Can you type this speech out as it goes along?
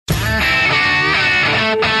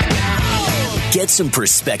Get some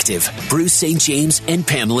perspective. Bruce St. James and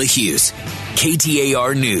Pamela Hughes.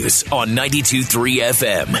 KTAR News on 92.3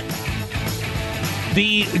 FM.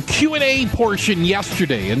 The Q&A portion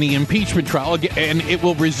yesterday in the impeachment trial, and it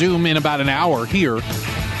will resume in about an hour here,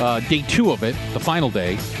 day 2 of it, the final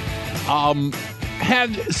day,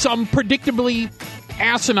 had some predictably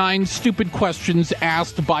asinine, stupid questions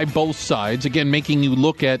asked by both sides, again, making you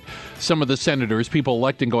look at some of the senators, people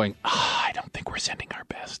elected, going, I don't think we're sending our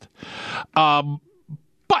best.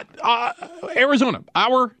 But Arizona,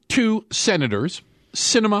 our 2 senators,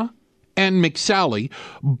 Sinema and McSally,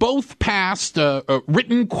 both passed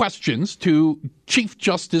written questions to Chief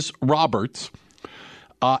Justice Roberts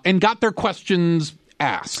and got their questions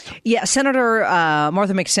asked. Yeah, Senator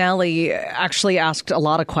Martha McSally actually asked a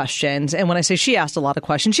lot of questions. And when I say she asked a lot of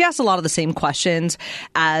questions, she asked a lot of the same questions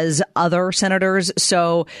as other senators.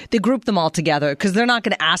 So they grouped them all together because they're not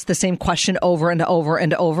going to ask the same question over and over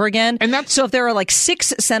and over again. And so if there are like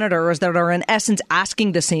 6 senators that are in essence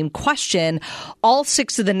asking the same question, all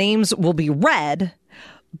 6 of the names will be read,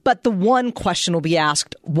 but the one question will be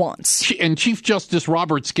asked once. And Chief Justice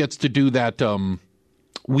Roberts gets to do that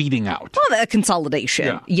weeding out. Well, a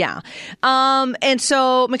consolidation. Yeah. And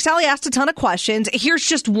so McSally asked a ton of questions. Here's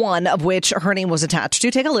just one of which her name was attached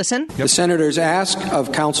to. Take a listen. The senators ask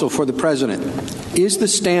of counsel for the president, is the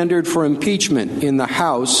standard for impeachment in the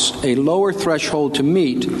House a lower threshold to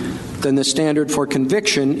meet than the standard for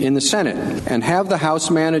conviction in the Senate? And have the House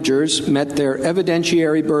managers met their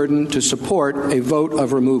evidentiary burden to support a vote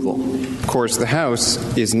of removal? Of course, the House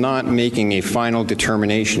is not making a final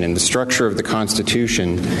determination in the structure of the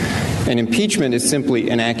Constitution. An impeachment is simply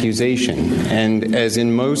an accusation. And as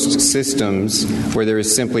in most systems where there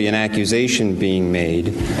is simply an accusation being made,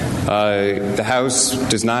 the House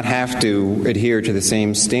does not have to adhere to the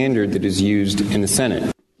same standard that is used in the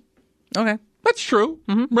Senate. Okay. That's true,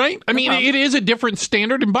 right? I mean, it is a different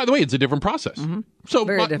standard, and by the way, it's a different process. So,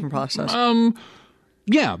 very different process.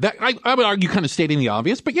 Yeah, that I would argue kind of stating the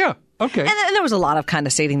obvious, but yeah, okay. And there was a lot of kind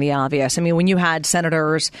of stating the obvious. I mean, when you had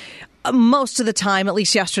senators, most of the time, at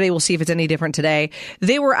least yesterday, we'll see if it's any different today,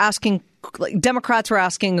 they were asking, Democrats were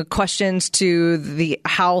asking questions to the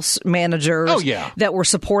House managers that were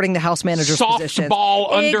supporting the House managers' positions.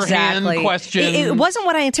 Softball, underhand question. It wasn't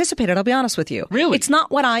what I anticipated, I'll be honest with you. Really? It's not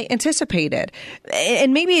what I anticipated.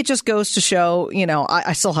 And maybe it just goes to show, you know,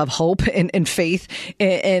 I still have hope and faith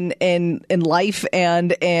in life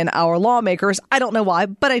and in our lawmakers. I don't know why,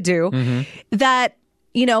 but I do. That,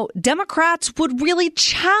 you know, Democrats would really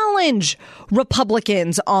challenge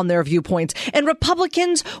Republicans on their viewpoints, and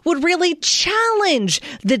Republicans would really challenge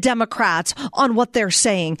the Democrats on what they're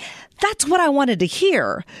saying. That's what I wanted to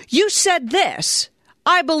hear. You said this.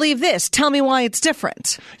 I believe this. Tell me why it's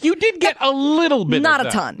different. You did get a little bit not of a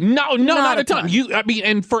that. ton. No, not a ton.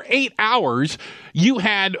 And for 8 hours, you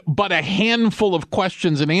had but a handful of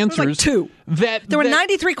questions and answers. There was like 2. There were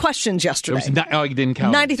 93 questions yesterday. You didn't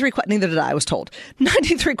count. 93 neither did I was told.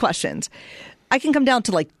 93 questions. I can come down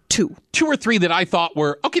to like 2. 2 or 3 that I thought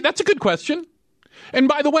were, okay, that's a good question. And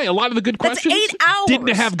by the way, a lot of the good questions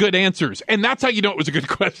didn't have good answers. And that's how you know it was a good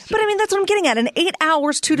question. But I mean, that's what I'm getting at. In 8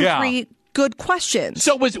 hours, 2 to 3 good questions.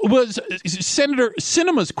 So was Senator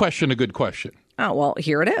Sinema's question a good question? Oh, well,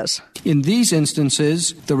 here it is. In these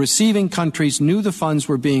instances, the receiving countries knew the funds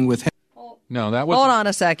were being withheld. No, that was. Hold on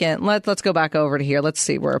a second. Let's go back over to here. Let's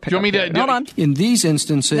see where. Do you want me to? Hold on. In these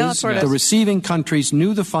instances, the receiving countries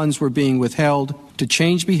knew the funds were being withheld to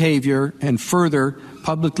change behavior and further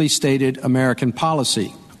publicly stated American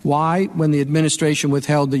policy. Why, when the administration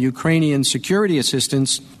withheld the Ukrainian security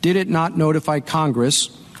assistance, did it not notify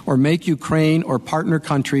Congress or make Ukraine or partner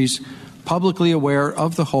countries publicly aware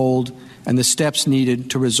of the hold and the steps needed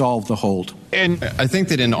to resolve the hold? And I think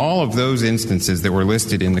that in all of those instances that were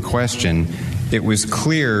listed in the question, it was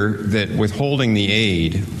clear that withholding the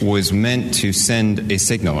aid was meant to send a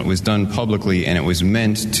signal. It was done publicly, and it was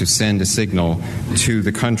meant to send a signal to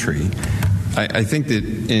the country. I think that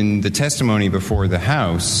in the testimony before the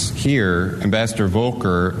House here, Ambassador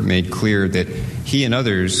Volker made clear that he and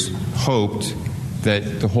others hoped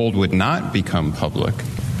that the hold would not become public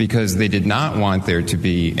because they did not want there to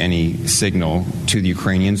be any signal to the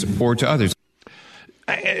Ukrainians or to others.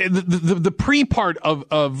 The pre-part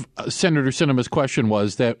of Senator Sinema's question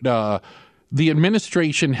was that the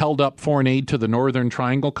administration held up foreign aid to the Northern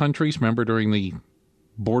Triangle countries, remember, during the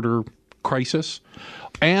border crisis,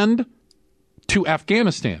 and to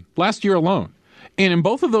Afghanistan last year alone. And in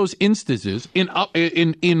both of those instances, in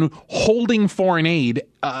holding foreign aid,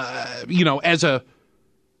 as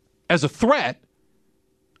a threat,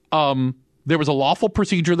 There was a lawful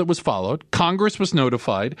procedure that was followed. Congress was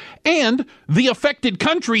notified. And the affected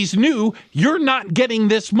countries knew you're not getting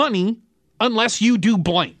this money unless you do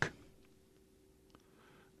blank.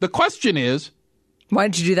 The question is, why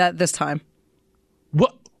did you do that this time?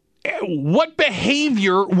 What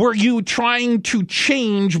behavior were you trying to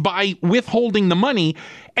change by withholding the money?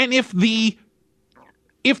 And if the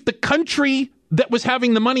country that was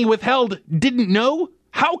having the money withheld didn't know,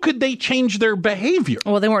 how could they change their behavior?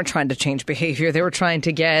 Well, they weren't trying to change behavior. They were trying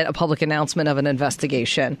to get a public announcement of an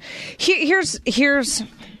investigation. Here's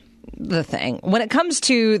the thing. When it comes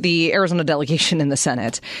to the Arizona delegation in the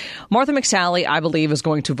Senate, Martha McSally, I believe, is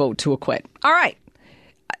going to vote to acquit. All right.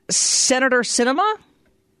 Senator Sinema?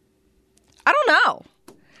 I don't know.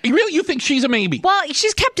 Really? You think she's a maybe? Well,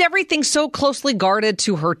 she's kept everything so closely guarded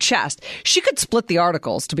to her chest. She could split the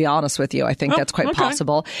articles, to be honest with you. I think that's quite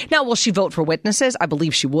possible. Now, will she vote for witnesses? I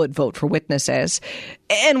believe she would vote for witnesses.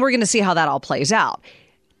 And we're going to see how that all plays out.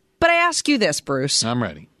 But I ask you this, Bruce. I'm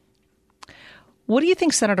ready. What do you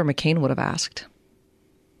think Senator McCain would have asked?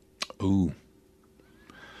 Ooh.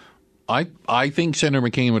 I think Senator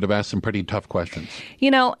McCain would have asked some pretty tough questions. You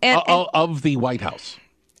know, of the White House.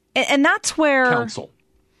 And that's where Counsel.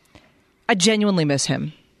 I genuinely miss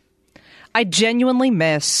him. I genuinely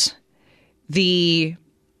miss the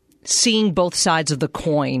seeing both sides of the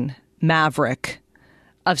coin maverick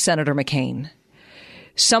of Senator McCain.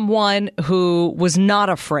 Someone who was not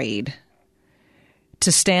afraid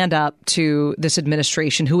to stand up to this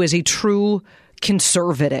administration, who is a true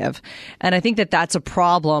conservative. And I think that that's a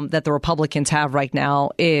problem that the Republicans have right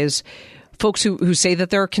now is folks who say that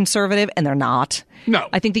they're conservative and they're not. No.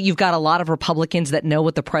 I think that you've got a lot of Republicans that know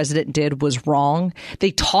what the president did was wrong.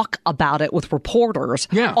 They talk about it with reporters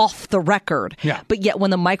off the record. Yeah. But yet when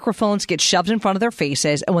the microphones get shoved in front of their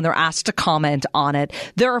faces and when they're asked to comment on it,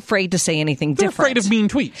 they're afraid to say anything different. They're afraid of mean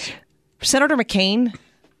tweets. Senator McCain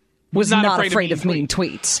was not afraid of mean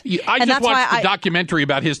tweets. I just watched the documentary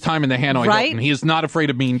about his time in the Hanoi Hilton. He is not afraid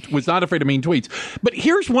of was not afraid of mean tweets. But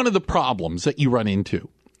here's one of the problems that you run into.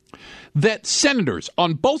 That senators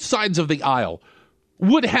on both sides of the aisle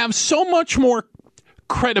would have so much more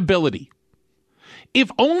credibility if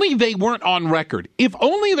only they weren't on record, if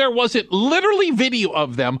only there wasn't literally video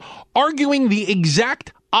of them arguing the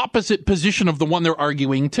exact opposite position of the one they're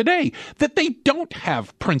arguing today, that they don't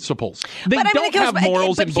have principles. They don't have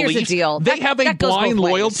morals and beliefs. They have a blind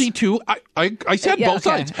loyalty to, I said both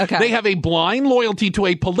sides. Okay. They have a blind loyalty to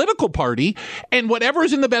a political party, and whatever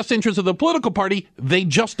is in the best interest of the political party, they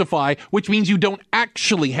justify, which means you don't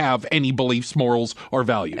actually have any beliefs, morals, or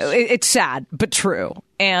values. It's sad, but true.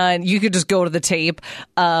 And you could just go to the tape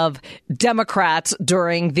of Democrats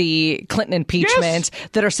during the Clinton impeachment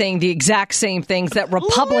that are saying the exact same things that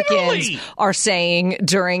Republicans are saying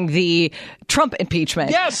during the Trump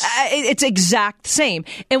impeachment. Yes. It's exact same.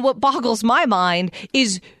 And what boggles my mind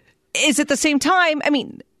is at the same time, I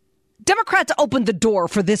mean, Democrats opened the door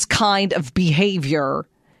for this kind of behavior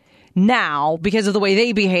now because of the way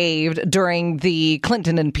they behaved during the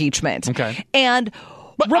Clinton impeachment. Okay. And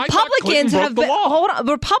but Republicans have been,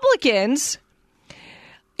 Republicans,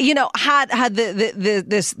 you know, had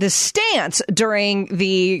this stance during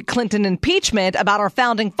the Clinton impeachment about our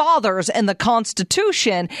founding fathers and the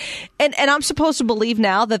Constitution, and I'm supposed to believe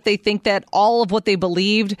now that they think that all of what they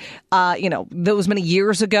believed, those many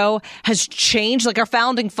years ago has changed. Like our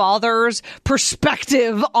founding fathers'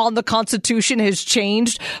 perspective on the Constitution has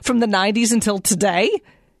changed from the 90s until today.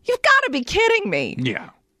 You've got to be kidding me.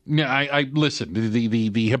 Yeah. No, I listen.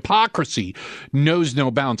 The hypocrisy knows no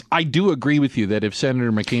bounds. I do agree with you that if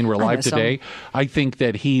Senator McCain were alive today, I think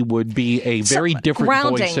that he would be a very different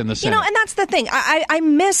voice in the Senate. You know, and that's the thing. I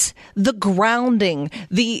miss the grounding,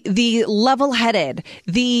 the level-headed,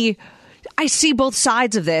 I see both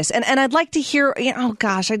sides of this, and I'd like to hear.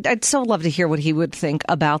 I'd so love to hear what he would think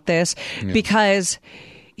about this because.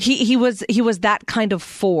 He was that kind of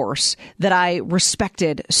force that I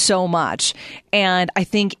respected so much, and I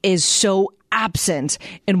think is so absent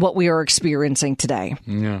in what we are experiencing today.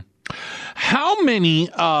 Yeah. How many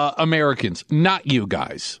Americans, not you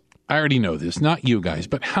guys, I already know this, not you guys,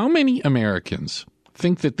 but how many Americans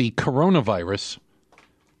think that the coronavirus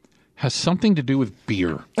has something to do with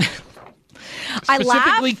beer?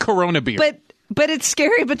 Specifically Corona beer. But it's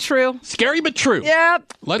scary but true. Scary but true. Yeah.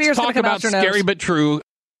 Let's talk about scary but true.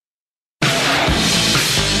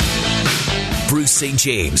 Bruce St.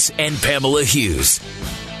 James and Pamela Hughes.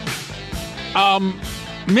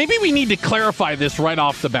 Maybe we need to clarify this right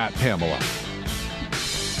off the bat, Pamela.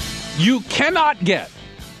 You cannot get,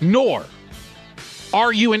 nor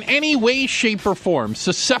are you in any way, shape, or form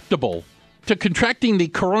susceptible to contracting the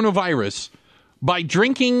coronavirus by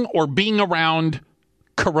drinking or being around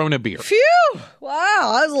Corona beer. Phew! Wow,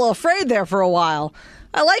 I was a little afraid there for a while.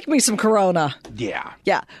 I like me some Corona. Yeah.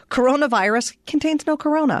 Yeah. Coronavirus contains no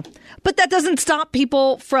Corona. But that doesn't stop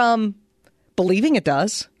people from believing it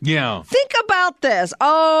does. Yeah. Think about this.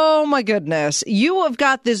 Oh, my goodness. You have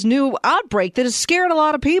got this new outbreak that has scared a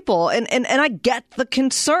lot of people, and I get the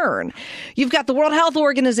concern. You've got the World Health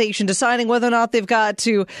Organization deciding whether or not they've got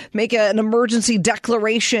to make an emergency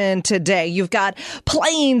declaration today. You've got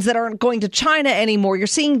planes that aren't going to China anymore. You're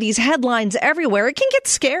seeing these headlines everywhere. It can get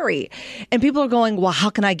scary. And people are going, well,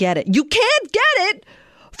 how can I get it? You can't get it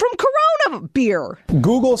from Corona beer.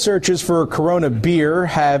 Google searches for Corona beer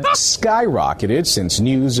have skyrocketed since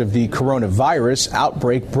news of the coronavirus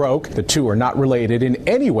outbreak broke. The two are not related in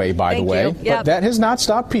any way, by the way. Yep. But that has not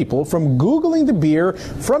stopped people from Googling the beer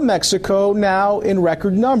from Mexico now in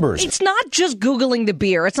record numbers. It's not just Googling the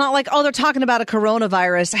beer. It's not like, oh, they're talking about a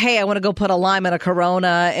coronavirus. Hey, I want to go put a lime in a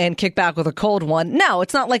Corona and kick back with a cold one. No,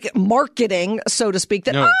 it's not like marketing, so to speak,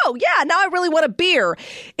 that, oh, yeah, now I really want a beer.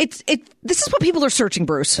 This is what people are searching,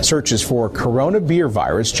 Bruce. Searches for Corona beer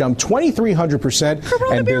virus jumped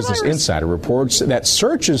 2,300%, and Business Insider reports that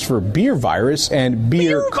searches for beer virus and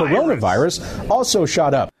beer coronavirus also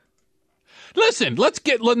shot up. Listen, let's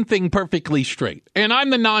get one thing perfectly straight. And I'm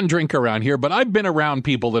the non-drinker around here, but I've been around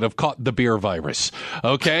people that have caught the beer virus,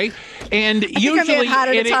 okay? And usually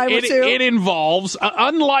it involves,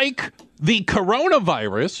 unlike the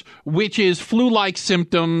coronavirus, which is flu-like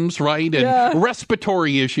symptoms, right, and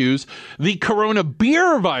respiratory issues, the Corona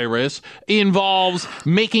beer virus involves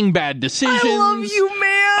making bad decisions. I love you,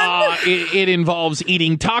 man. It involves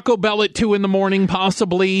eating Taco Bell at 2 a.m,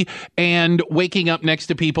 possibly, and waking up next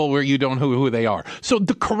to people where you don't know who they are. So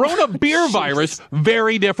the Corona beer virus,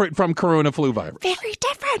 very different from Corona flu virus. Very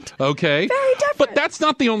different. Okay? Very different. But that's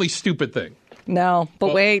not the only stupid thing. No,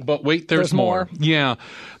 but wait. But wait, there's more. Yeah.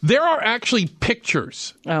 There are actually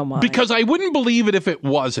pictures. Oh, my. Because I wouldn't believe it if it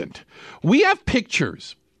wasn't. We have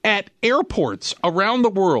pictures at airports around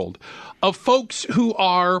the world of folks who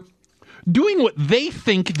are doing what they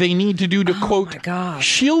think they need to do to, quote,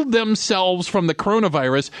 shield themselves from the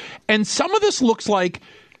coronavirus. And some of this looks like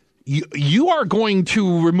you are going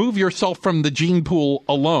to remove yourself from the gene pool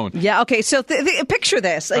alone. Yeah, okay, so picture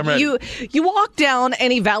this. Like you walk down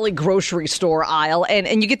any Valley grocery store aisle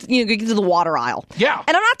and you get to the water aisle. Yeah.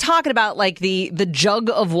 And I'm not talking about like the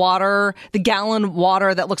jug of water, the gallon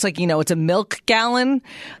water that looks like, it's a milk gallon,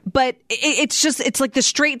 but it's like the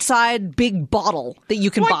straight side big bottle that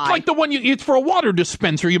you can buy. Like the one it's for a water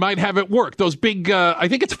dispenser you might have at work. Those big, I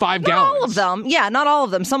think it's 5 gallons. Not all of them. Yeah, not all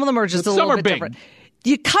of them. Some of them are just a little bit different.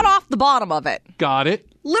 You cut off the bottom of it. Got it.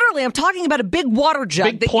 Literally, I'm talking about a big water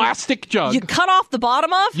jug. Big plastic jug. You cut off the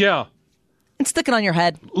bottom of? Yeah. And stick it on your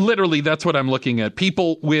head. Literally, that's what I'm looking at.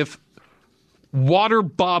 People with water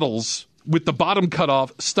bottles with the bottom cut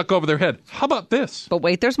off stuck over their head. How about this? But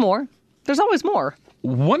wait, there's more. There's always more.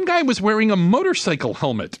 One guy was wearing a motorcycle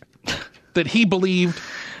helmet that he believed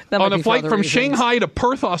on a flight from Shanghai to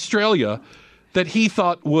Perth, Australia, that he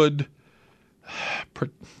thought would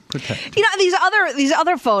protect. These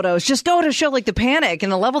other photos just go to show like the panic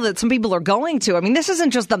and the level that some people are going to. I mean, this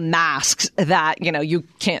isn't just the masks that, you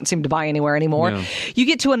can't seem to buy anywhere anymore. Yeah. You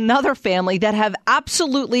get to another family that have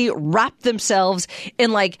absolutely wrapped themselves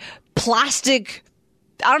in like plastic,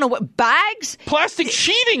 I don't know what, bags? Plastic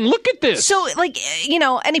sheeting. Look at this. So, like,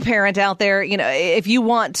 any parent out there, if you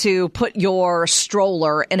want to put your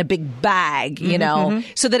stroller in a big bag,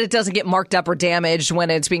 so that it doesn't get marked up or damaged when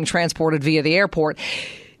it's being transported via the airport,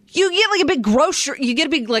 you get like a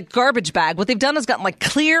big like garbage bag. What they've done is gotten like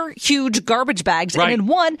clear, huge garbage bags. Right. And in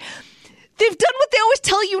one, they've done what they always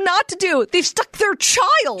tell you not to do. They've stuck their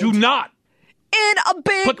child. Do not. In a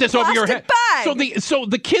big put this over your head. Bag. So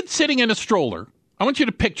the kid sitting in a stroller, I want you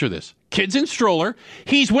to picture this. Kid's in stroller.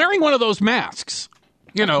 He's wearing one of those masks,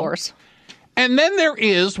 Of course. And then there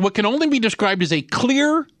is what can only be described as a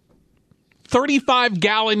clear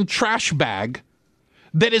 35-gallon trash bag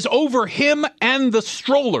that is over him and the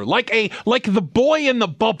stroller, like the boy in the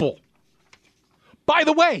bubble. By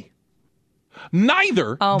the way,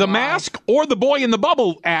 neither the mask or the boy in the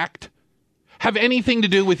bubble act have anything to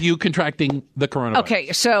do with you contracting the coronavirus.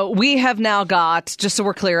 Okay, so we have now got, just so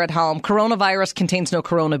we're clear at home, coronavirus contains no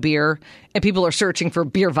Corona beer, and people are searching for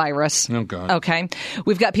beer virus. Oh, God. Okay.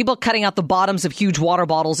 We've got people cutting out the bottoms of huge water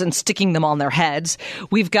bottles and sticking them on their heads.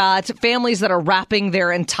 We've got families that are wrapping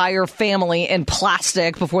their entire family in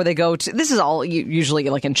plastic before they go to, this is all usually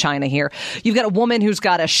like in China here. You've got a woman who's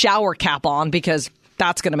got a shower cap on because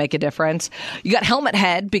That's going to make a difference. You got helmet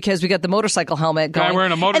head because we got the motorcycle helmet going. Guy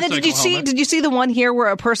wearing a motorcycle and then helmet. Did you see the one here where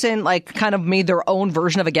a person like kind of made their own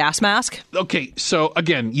version of a gas mask? Okay, so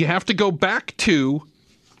again, you have to go back to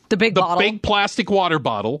the big plastic water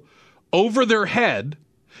bottle over their head,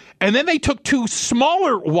 and then they took 2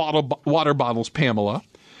 smaller water bottles, Pamela.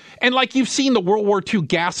 And like you've seen the World War II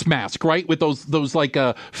gas mask, right? With those like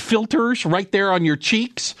filters right there on your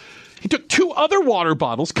cheeks. He took 2 other water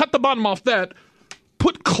bottles, cut the bottom off that,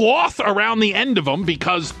 put cloth around the end of them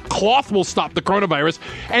because cloth will stop the coronavirus,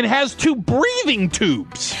 and has 2 breathing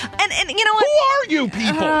tubes. And you know what? Who are you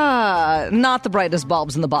people? Not the brightest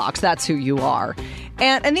bulbs in the box. That's who you are.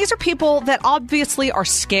 And these are people that obviously are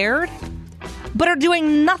scared, but are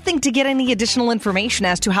doing nothing to get any additional information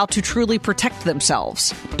as to how to truly protect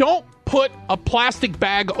themselves. Don't put a plastic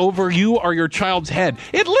bag over you or your child's head.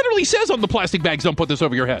 It literally says on the plastic bags, don't put this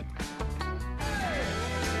over your head.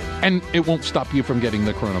 And it won't stop you from getting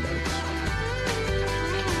the coronavirus.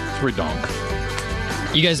 It's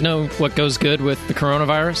redonk. You guys know what goes good with the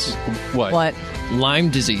coronavirus? What? Lyme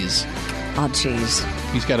disease. Oh, jeez.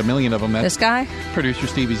 He's got 1 million of them. This guy? Producer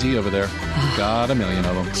Stevie Z over there. Got 1 million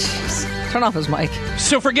of them. Jeez. Turn off his mic.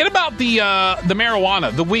 So forget about the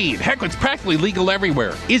marijuana, the weed. Heck, it's practically legal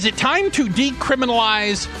everywhere. Is it time to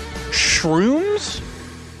decriminalize shrooms?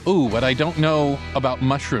 Ooh, but I don't know about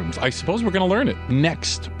mushrooms. I suppose we're going to learn it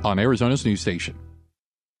next on Arizona's news station.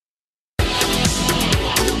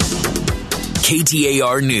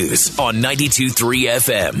 KTAR News on 92.3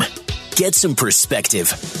 FM. Get some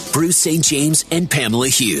perspective. Bruce St. James and Pamela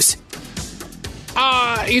Hughes.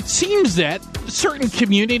 It seems that certain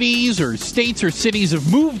communities or states or cities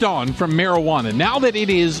have moved on from marijuana. Now that it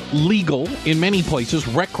is legal in many places,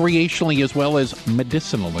 recreationally as well as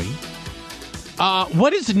medicinally.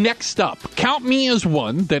 What is next up? Count me as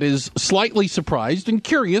one that is slightly surprised and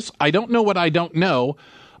curious. I don't know what I don't know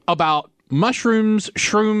about mushrooms,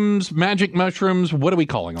 shrooms, magic mushrooms. What are we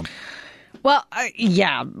calling them? Well,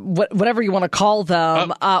 whatever you want to call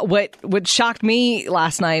them. What shocked me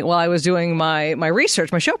last night while I was doing my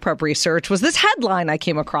research, my show prep research, was this headline I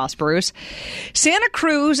came across, Bruce. Santa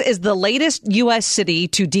Cruz is the latest U.S. city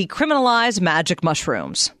to decriminalize magic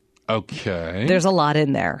mushrooms. Okay. There's a lot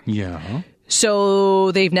in there. Yeah.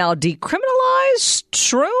 So they've now decriminalized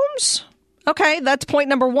shrooms? Okay, that's point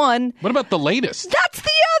number 1. What about the latest? That's the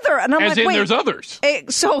other. And I'm As in, there's others.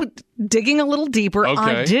 So digging a little deeper, okay.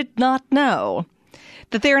 I did not know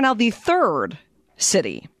that they are now the 3rd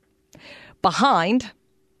city behind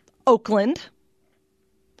Oakland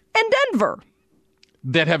and Denver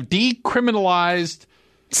that have decriminalized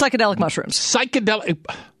psychedelic mushrooms.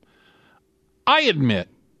 I admit,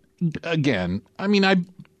 again,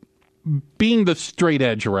 being the straight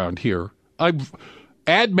edge around here, I've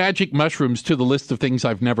add magic mushrooms to the list of things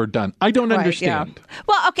I've never done. I don't understand. Yeah.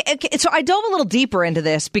 Well, okay. So I dove a little deeper into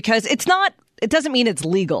this because it doesn't mean it's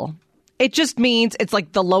legal. It just means it's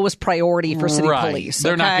like the lowest priority for city police.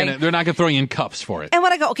 They're not gonna throw you in cuffs for it. And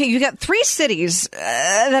when I go, okay, you got 3 cities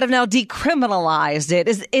that have now decriminalized it.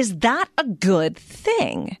 Is that a good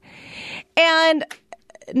thing? And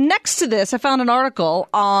next to this, I found an article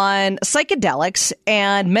on psychedelics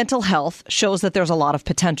and mental health shows that there's a lot of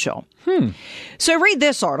potential. So I read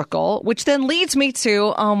this article, which then leads me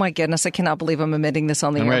to, oh my goodness, I cannot believe I'm admitting this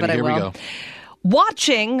on the air, but I will. Here we go.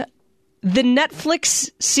 Watching the Netflix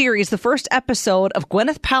series, the first episode of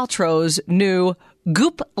Gwyneth Paltrow's new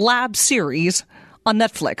Goop Lab series on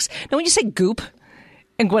Netflix. Now, when you say Goop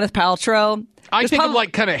and Gwyneth Paltrow, I think of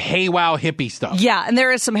like kind of hey wow hippie stuff. Yeah, and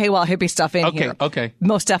there is some hey wow hippie stuff in here. Okay.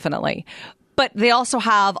 Most definitely. But they also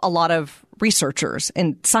have a lot of researchers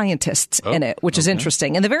and scientists in it, which is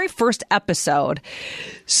interesting. In the very first episode,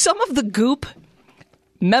 some of the Goop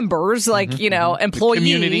members,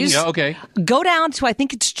 employees, go down to, I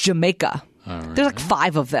think it's Jamaica. Right. There's like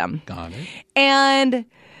 5 of them. Got it. And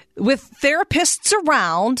with therapists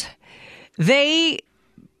around, they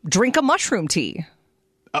drink a mushroom tea.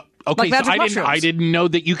 Okay, like so I didn't know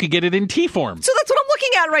that you could get it in tea form. So that's what I'm looking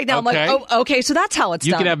at right now. Okay. I'm like, okay, so that's how it's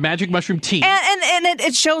done. You can have magic mushroom tea. And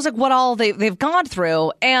it shows like what all they've gone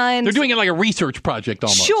through. And they're doing it like a research project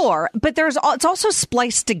almost. Sure, but it's also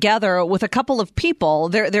spliced together with a couple of people.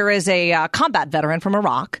 There is a combat veteran from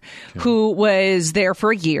Iraq who was there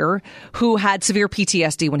for a year, who had severe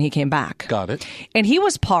PTSD when he came back. Got it. And he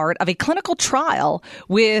was part of a clinical trial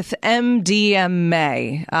with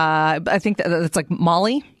MDMA. I think that's like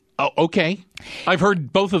Molly. Oh, okay. I've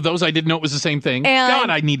heard both of those. I didn't know it was the same thing.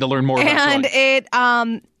 God, I need to learn more about drugs.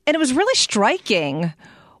 And it was really striking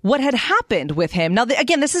what had happened with him. Now,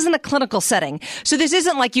 again, this isn't a clinical setting. So this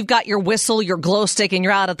isn't like you've got your whistle, your glow stick, and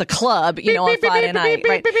you're out at the club, on Friday night,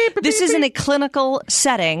 right? This is in a clinical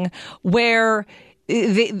setting where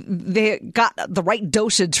they got the right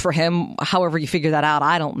dosage for him, however you figure that out,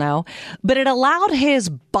 I don't know. But it allowed his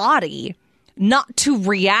body not to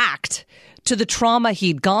react to the trauma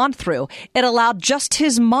he'd gone through. It allowed just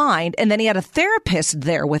his mind, and then he had a therapist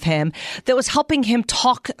there with him that was helping him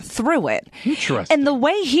talk through it. Interesting. And the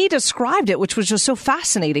way he described it, which was just so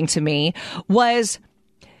fascinating to me, was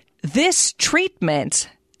this treatment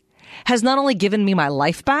has not only given me my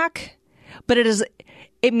life back, but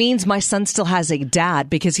it means my son still has a dad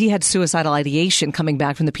because he had suicidal ideation coming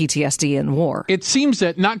back from the PTSD and war. It seems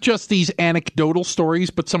that not just these anecdotal stories,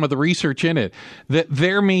 but some of the research in it, that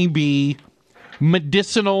there may be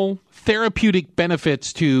medicinal therapeutic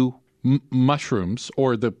benefits to mushrooms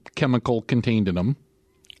or the chemical contained in them.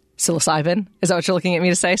 Psilocybin? Is that what you're looking at me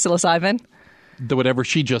to say? Psilocybin? Whatever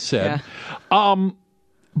she just said. Yeah.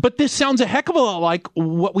 But this sounds a heck of a lot like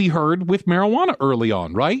what we heard with marijuana early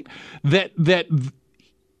on, right? That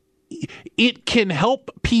it can help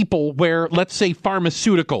people where, let's say,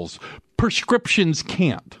 pharmaceuticals, prescriptions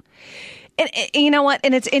can't. And you know what?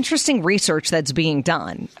 And it's interesting research that's being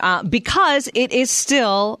done because it is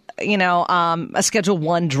still, a Schedule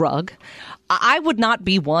I drug. I would not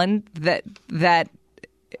be one that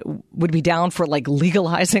would be down for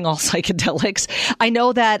legalizing all psychedelics. I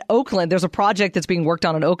know that Oakland, there's a project that's being worked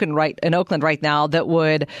on in Oakland right now that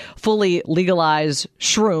would fully legalize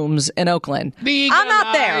shrooms in Oakland. I'm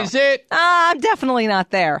not there. I'm definitely not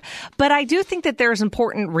there. But I do think that there's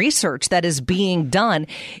important research that is being done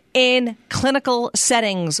in clinical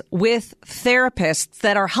settings with therapists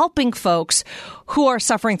that are helping folks who are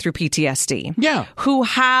suffering through PTSD. Yeah. Who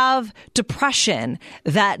have depression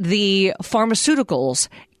that the pharmaceuticals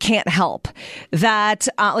can't help, that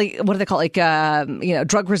what do they call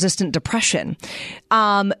drug resistant depression.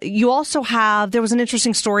 You also have, there was an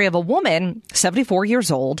interesting story of a woman, 74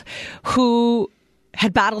 years old, who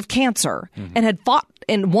had battled cancer and had fought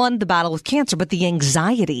and won the battle with cancer, but the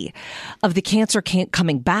anxiety of the cancer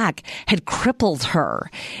coming back had crippled her.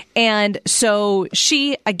 And so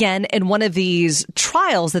she, again, in one of these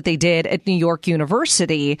trials that they did at New York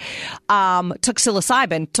University, took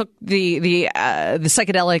psilocybin, took the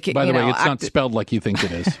psychedelic. By the way, it's not spelled like you think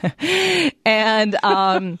it is.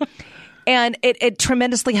 And it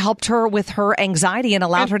tremendously helped her with her anxiety and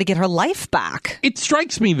allowed her to get her life back. It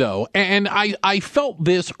strikes me, though, and I felt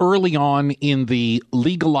this early on in the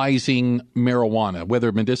legalizing marijuana,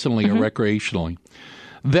 whether medicinally or recreationally,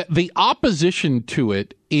 that the opposition to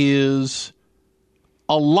it is,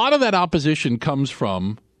 a lot of that opposition comes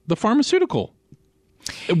from the pharmaceutical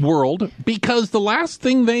world, because the last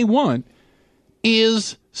thing they want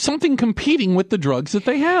is something competing with the drugs that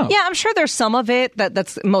they have. Yeah, I'm sure there's some of it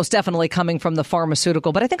that's most definitely coming from the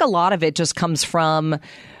pharmaceutical, but I think a lot of it just comes from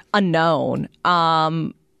unknown.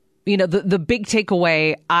 The big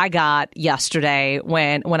takeaway I got yesterday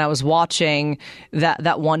when I was watching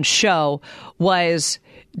that one show was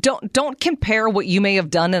don't compare what you may have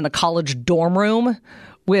done in a college dorm room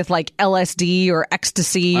with LSD or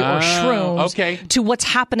ecstasy or shrooms to what's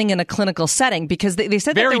happening in a clinical setting, because they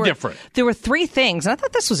said very that different. There were three things, and I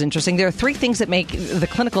thought this was interesting. There are three things that make the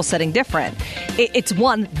clinical setting different. It's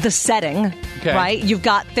one, the setting, right? You've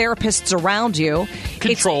got therapists around you.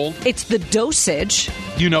 Controlled. It's the dosage.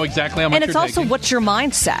 You know exactly how much and it's you're also taking. What's your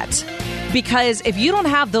mindset. Because if you don't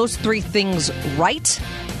have those three things right,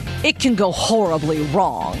 it can go horribly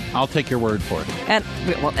wrong. I'll take your word for it.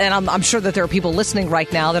 And I'm sure that there are people listening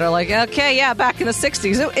right now that are like, okay, yeah, back in the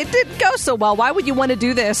 60s, it didn't go so well. Why would you want to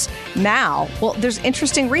do this now? Well, there's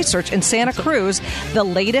interesting research in Santa Cruz, the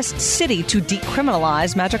latest city to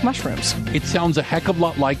decriminalize magic mushrooms. It sounds a heck of a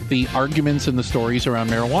lot like the arguments and the stories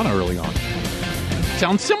around marijuana early on.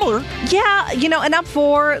 Sounds similar. Yeah, and I'm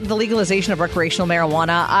for the legalization of recreational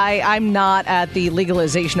marijuana. I'm not at the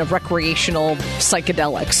legalization of recreational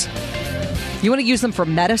psychedelics. You want to use them for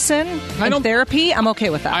medicine and therapy? I'm okay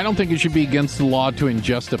with that. I don't think it should be against the law to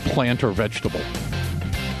ingest a plant or vegetable.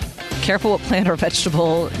 Careful what plant or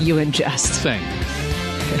vegetable you ingest. Same.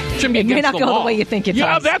 Shouldn't be it against may not the go law. the way you think it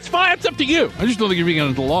Yeah, does. that's fine. It's up to you. I just don't think it should be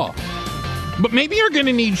against the law. But maybe you're going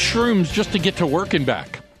to need shrooms just to get to work and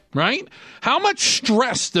back. Right? How much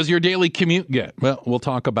stress does your daily commute get? Well, we'll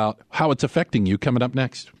talk about how it's affecting you coming up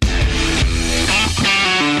next.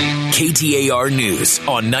 KTAR News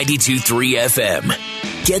on 92.3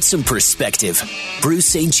 FM. Get some perspective. Bruce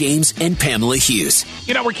St. James and Pamela Hughes.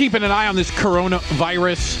 We're keeping an eye on this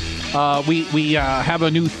coronavirus. We have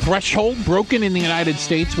a new threshold broken in the United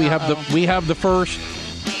States. We have the first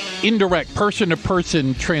indirect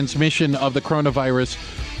person-to-person transmission of the coronavirus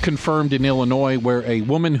confirmed in Illinois, where a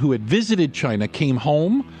woman who had visited China came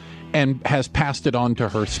home and has passed it on to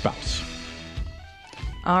her spouse.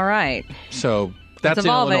 All right. So that's in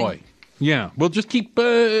Illinois. Yeah, we'll just keep our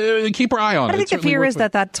eye on it. I think the fear is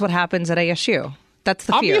that that's what happens at ASU. That's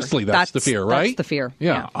the fear. Obviously, that's the fear, right? That's the fear.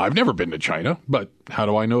 Yeah, I've never been to China, but how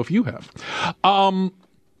do I know if you have?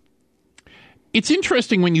 It's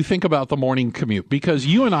interesting when you think about the morning commute, because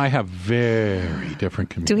you and I have very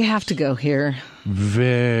different commutes. Do we have to go here?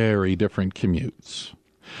 Very different commutes.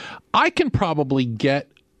 I can probably get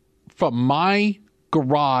from my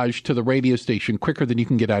garage to the radio station quicker than you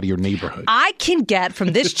can get out of your neighborhood. I can get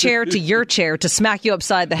from this chair to your chair to smack you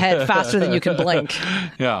upside the head faster than you can blink.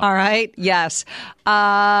 Yeah. All right? Yes.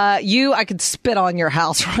 I could spit on your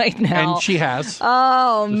house right now. And she has.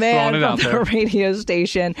 Oh, just man, from the radio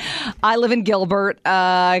station. I live in Gilbert.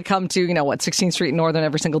 I come to, 16th Street Northern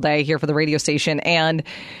every single day here for the radio station. And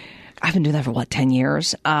I've been doing that for, 10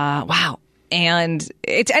 years? Wow. And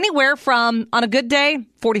it's anywhere from, on a good day,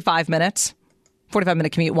 45 minutes.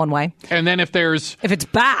 45-minute commute one way. And then if it's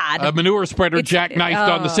bad, a manure spreader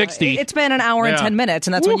jackknifed on the 60. It's been an hour and 10 minutes,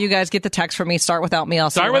 and that's when you guys get the text from me, start without me.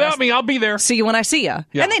 I'll be there. See you when I see you.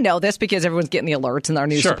 Yeah. And they know this because everyone's getting the alerts in our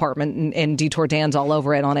news department, and Detour Dan's all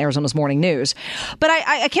over it on Arizona's Morning News. But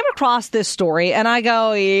I came across this story, and I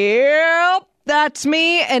go, yep, that's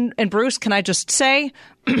me. And Bruce, can I just say,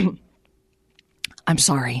 I'm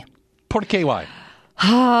sorry. Por qué why?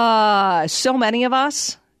 So many of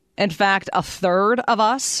us, in fact, a third of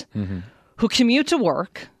us who commute to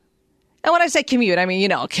work. And when I say commute, I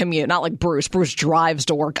mean, commute, not like Bruce. Bruce drives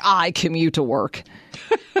to work. I commute to work.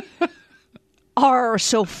 Are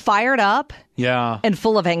so fired up and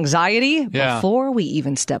full of anxiety before we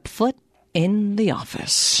even step foot in the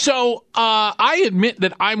office. So I admit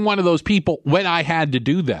that I'm one of those people when I had to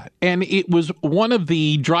do that. And it was one of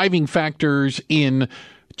the driving factors in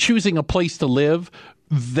choosing a place to live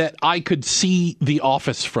that I could see the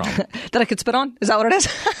office from. That I could spit on? Is that what it is?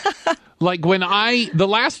 Like when the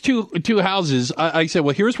last two houses, I said,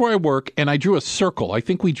 well, here's where I work. And I drew a circle. I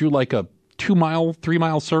think we drew like a 2-mile,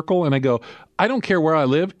 3-mile circle. And I go, I don't care where I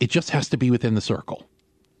live. It just has to be within the circle.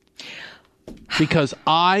 Because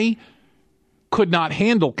I could not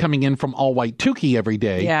handle coming in from All White Tukey every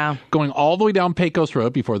day, going all the way down Pecos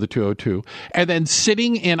Road before the 202, and then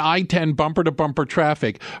sitting in I-10 bumper-to-bumper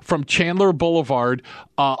traffic from Chandler Boulevard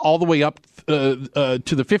all the way up to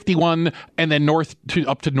the 51 and then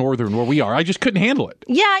up to Northern where we are. I just couldn't handle it.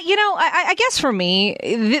 Yeah, I guess for me,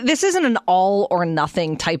 this isn't an all or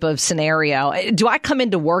nothing type of scenario. Do I come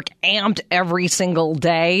into work amped every single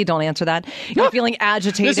day? Don't answer that. You're feeling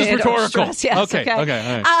agitated. This is rhetorical. Or stressed. Yes, okay. All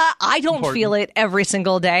right. I don't feel it every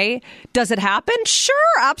single day. Does it happen? Sure,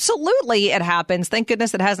 absolutely it happens. Thank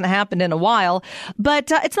goodness it hasn't happened in a while.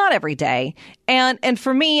 But it's not every day. And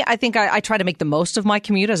for me, I think I try to make the most of my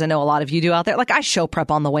commute, as I know a lot of you do out there. Like I show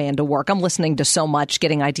prep on the way into work. I'm listening to so much,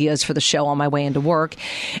 getting ideas for the show on my way into work.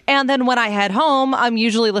 And then when I head home, I'm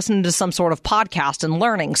usually listening to some sort of podcast and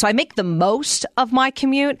learning. So I make the most of my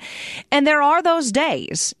commute. And there are those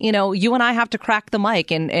days, you and I have to crack the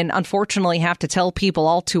mic and unfortunately have to tell people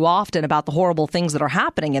all too often about the horrible things that are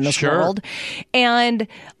happening in this world. And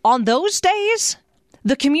on those days,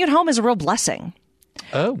 the commute home is a real blessing.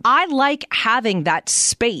 Oh. I like having that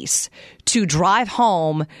space to drive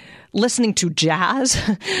home listening to jazz,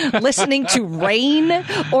 listening to rain,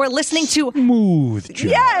 or listening to smooth jazz.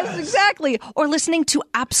 Yes, exactly. Or listening to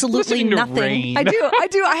absolutely nothing. Rain. I do.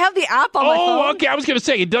 I have the app on my phone. Oh, okay. I was going to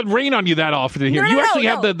say it doesn't rain on you that often here. You actually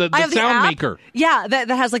have the sound maker. Yeah, that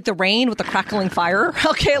has like the rain with the crackling fire.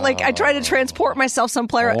 Okay, I try to transport myself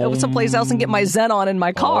someplace else and get my Zen on in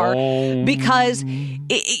my car because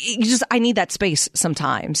I need that space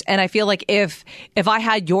sometimes. And I feel like if I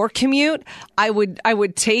had your commute, I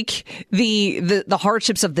would take the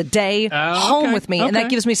hardships of the day home with me, and that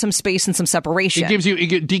gives me some space and some separation. It gives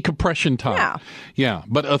you decompression time. Yeah.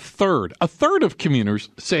 But a third of commuters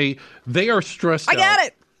say they are stressed out. I get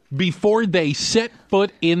it. Before they set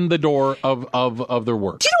foot in the door of their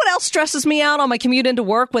work. Do you know what else stresses me out on my commute into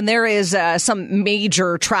work? When there is some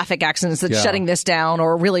major traffic accidents that's shutting this down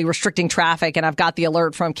or really restricting traffic, and I've got the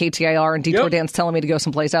alert from KTIR and Detour Dan's telling me to go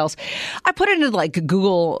someplace else. I put it into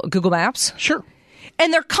Google Maps. Sure.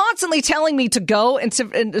 And they're constantly telling me to go in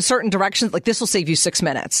certain directions. Like, this will save you 6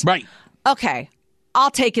 minutes. Right. Okay.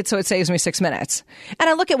 I'll take it so it saves me 6 minutes. And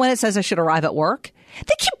I look at when it says I should arrive at work.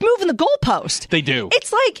 They keep moving the goalpost. They do.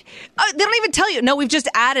 It's like, they don't even tell you, no, we've just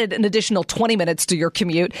added an additional 20 minutes to your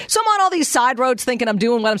commute. So I'm on all these side roads thinking I'm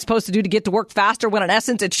doing what I'm supposed to do to get to work faster, when in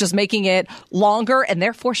essence, it's just making it longer and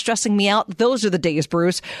therefore stressing me out. Those are the days,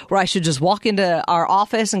 Bruce, where I should just walk into our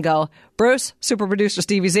office and go, Bruce, super producer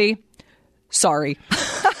Stevie Z, sorry.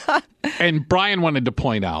 And Brian wanted to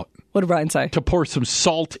point out. What did Brian say? To pour some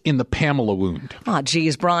salt in the Pamela wound. Oh,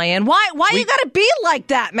 geez, Brian. Why you got to be like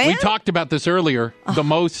that, man? We talked about this earlier. The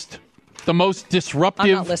most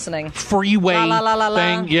disruptive freeway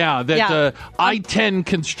thing. Yeah, that I-10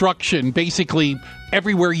 construction, basically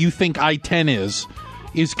everywhere you think I-10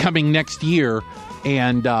 is coming next year.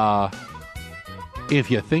 And if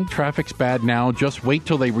you think traffic's bad now, just wait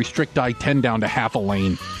till they restrict I-10 down to half a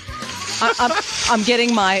lane. I'm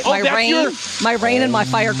getting my rain and my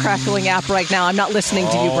fire crackling app right now. I'm not listening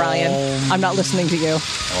to you, Brian. I'm not listening to you.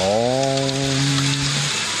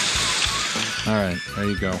 All right, there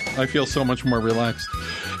you go. I feel so much more relaxed.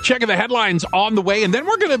 Checking the headlines on the way, and then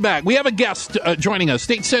we're going to back. We have a guest joining us,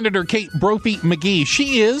 State Senator Kate Brophy-McGee.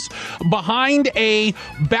 She is behind a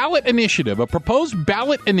ballot initiative, a proposed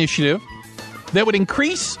ballot initiative that would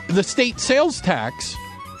increase the state sales tax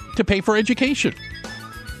to pay for education.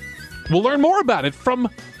 We'll learn more about it from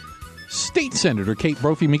State Senator Kate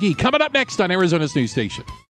Brophy-McGee coming up next on Arizona's news station.